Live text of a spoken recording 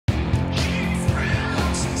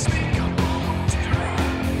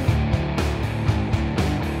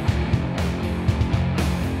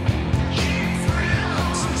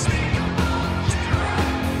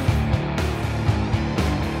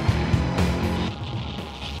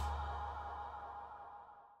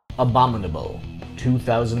Abominable,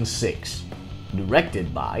 2006.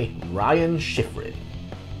 Directed by Ryan Schifrin.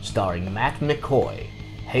 Starring Matt McCoy,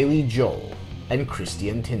 Haley Joel, and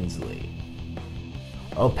Christian Tinsley.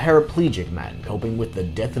 A paraplegic man coping with the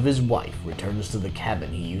death of his wife returns to the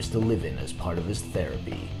cabin he used to live in as part of his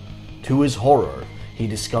therapy. To his horror, he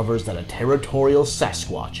discovers that a territorial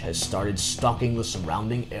sasquatch has started stalking the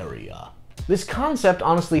surrounding area. This concept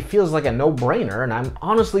honestly feels like a no-brainer, and I'm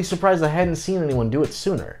honestly surprised I hadn't seen anyone do it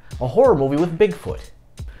sooner. A horror movie with Bigfoot.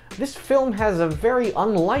 This film has a very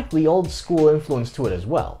unlikely old-school influence to it as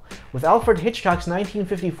well, with Alfred Hitchcock's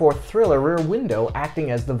 1954 thriller Rear Window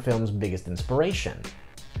acting as the film's biggest inspiration.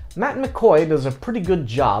 Matt McCoy does a pretty good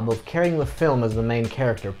job of carrying the film as the main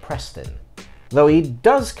character, Preston. Though he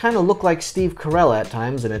does kinda look like Steve Carell at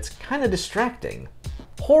times, and it's kinda distracting.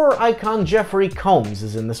 Horror icon Jeffrey Combs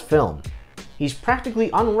is in this film. He's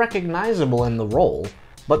practically unrecognizable in the role,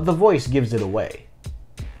 but the voice gives it away.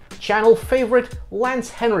 Channel favorite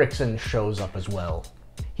Lance Henriksen shows up as well.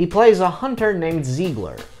 He plays a hunter named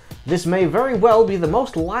Ziegler. This may very well be the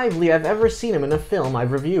most lively I've ever seen him in a film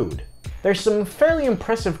I've reviewed. There's some fairly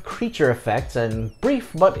impressive creature effects and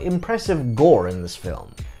brief but impressive gore in this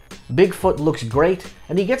film. Bigfoot looks great,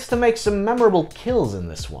 and he gets to make some memorable kills in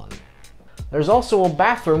this one. There's also a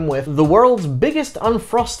bathroom with the world's biggest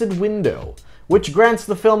unfrosted window, which grants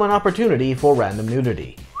the film an opportunity for random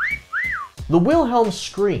nudity. The Wilhelm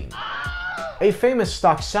scream, a famous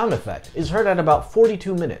stock sound effect, is heard at about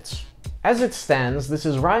 42 minutes. As it stands, this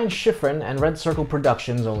is Ryan Schifrin and Red Circle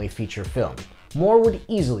Productions' only feature film. More would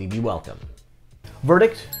easily be welcome.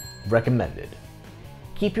 Verdict: recommended.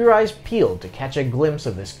 Keep your eyes peeled to catch a glimpse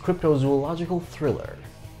of this cryptozoological thriller.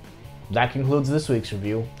 That concludes this week's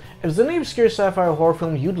review. If there's any obscure sci-fi or horror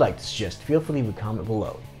film you'd like to suggest, feel free to leave a comment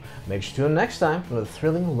below. Make sure to tune in next time for another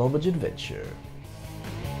thrilling low-budget adventure.